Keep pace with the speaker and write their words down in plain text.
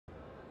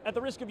At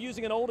the risk of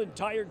using an old and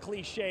tired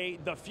cliche,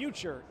 the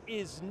future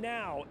is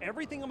now.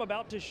 Everything I'm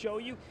about to show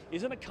you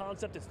isn't a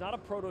concept, it's not a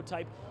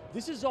prototype.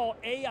 This is all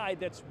AI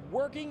that's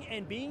working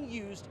and being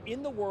used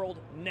in the world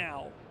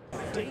now.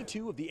 Day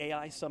 2 of the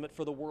AI Summit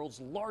for the world's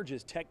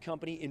largest tech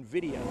company,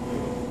 Nvidia.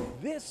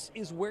 This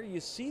is where you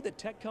see the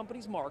tech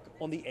company's mark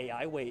on the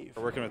AI wave.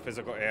 We're working with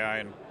physical AI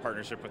in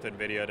partnership with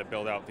Nvidia to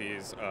build out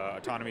these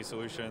autonomy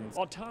solutions.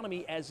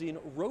 Autonomy as in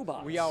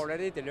robots. We are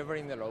already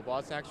delivering the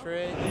robots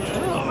actually.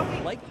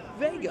 Like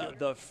Vega,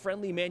 the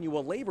friendly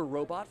manual labor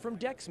robot from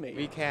Dexmate.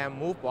 We can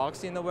move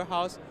boxes in the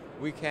warehouse.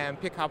 We can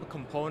pick up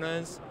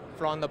components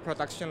from the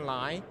production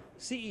line.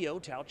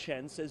 CEO Tao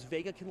Chen says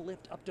Vega can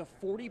lift up to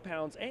 40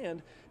 pounds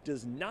and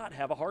does not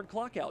have a hard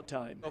clock out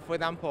time. So for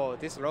example,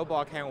 this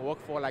robot can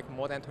work for like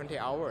more than 20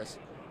 hours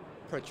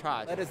per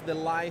charge. That is the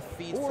live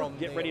feed Or from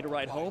get ready to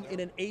ride home in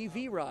an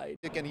AV ride.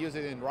 You can use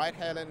it in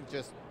ride-hailing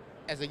just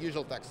as a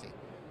usual taxi,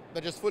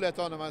 but just fully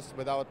autonomous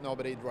without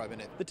nobody driving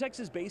it. The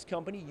Texas-based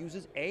company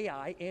uses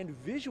AI and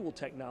visual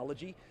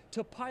technology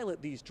to pilot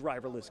these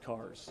driverless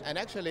cars. And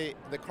actually,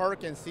 the car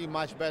can see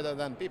much better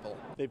than people.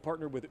 They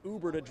partnered with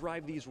Uber to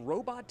drive these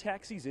robot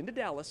taxis into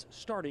Dallas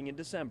starting in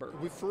December.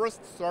 We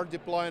first start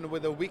deploying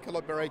with a vehicle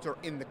operator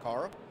in the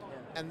car,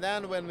 and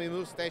then when we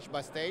move stage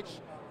by stage,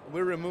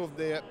 we remove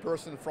the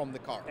person from the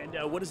car.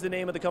 And what is the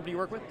name of the company you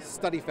work with?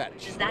 Study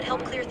Fetch. Does that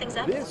help clear things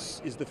up?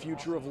 This is the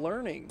future of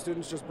learning.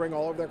 Students just bring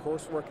all of their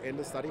coursework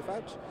into Study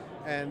Fetch,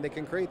 and they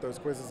can create those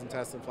quizzes and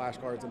tests and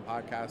flashcards and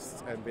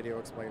podcasts and video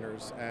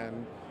explainers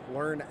and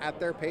learn at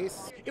their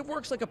pace. It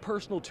works like a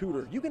personal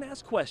tutor. You can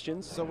ask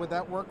questions. So would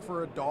that work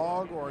for a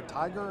dog or a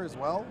tiger as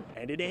well?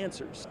 And it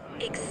answers.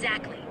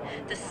 Exactly.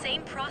 The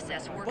same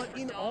process works But for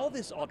in dogs. all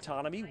this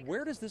autonomy,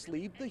 where does this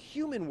leave the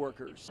human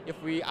workers?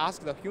 If we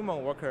ask the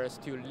human workers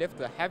to lift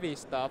the heavy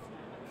stuff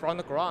from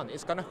the ground,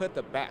 it's gonna hurt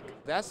the back.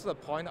 That's the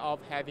point of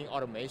having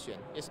automation,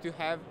 is to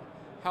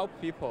help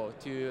people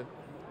to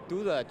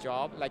do the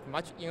job like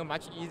in a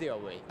much easier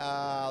way.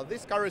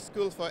 This car is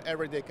cool for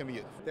everyday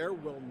commute. There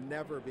will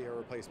never be a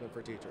replacement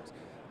for teachers.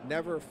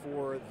 Never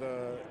for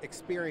the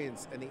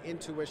experience and the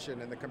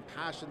intuition and the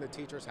compassion that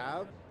teachers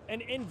have.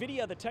 And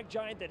Nvidia, the tech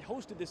giant that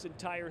hosted this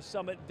entire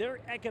summit, their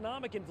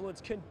economic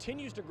influence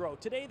continues to grow.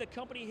 Today, the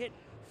company hit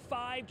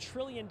 $5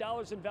 trillion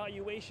in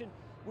valuation,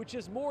 which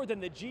is more than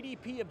the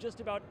GDP of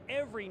just about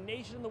every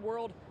nation in the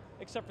world,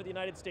 except for the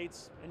United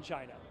States and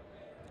China.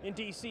 In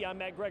DC, I'm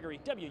Matt Gregory,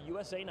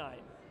 WUSA 9.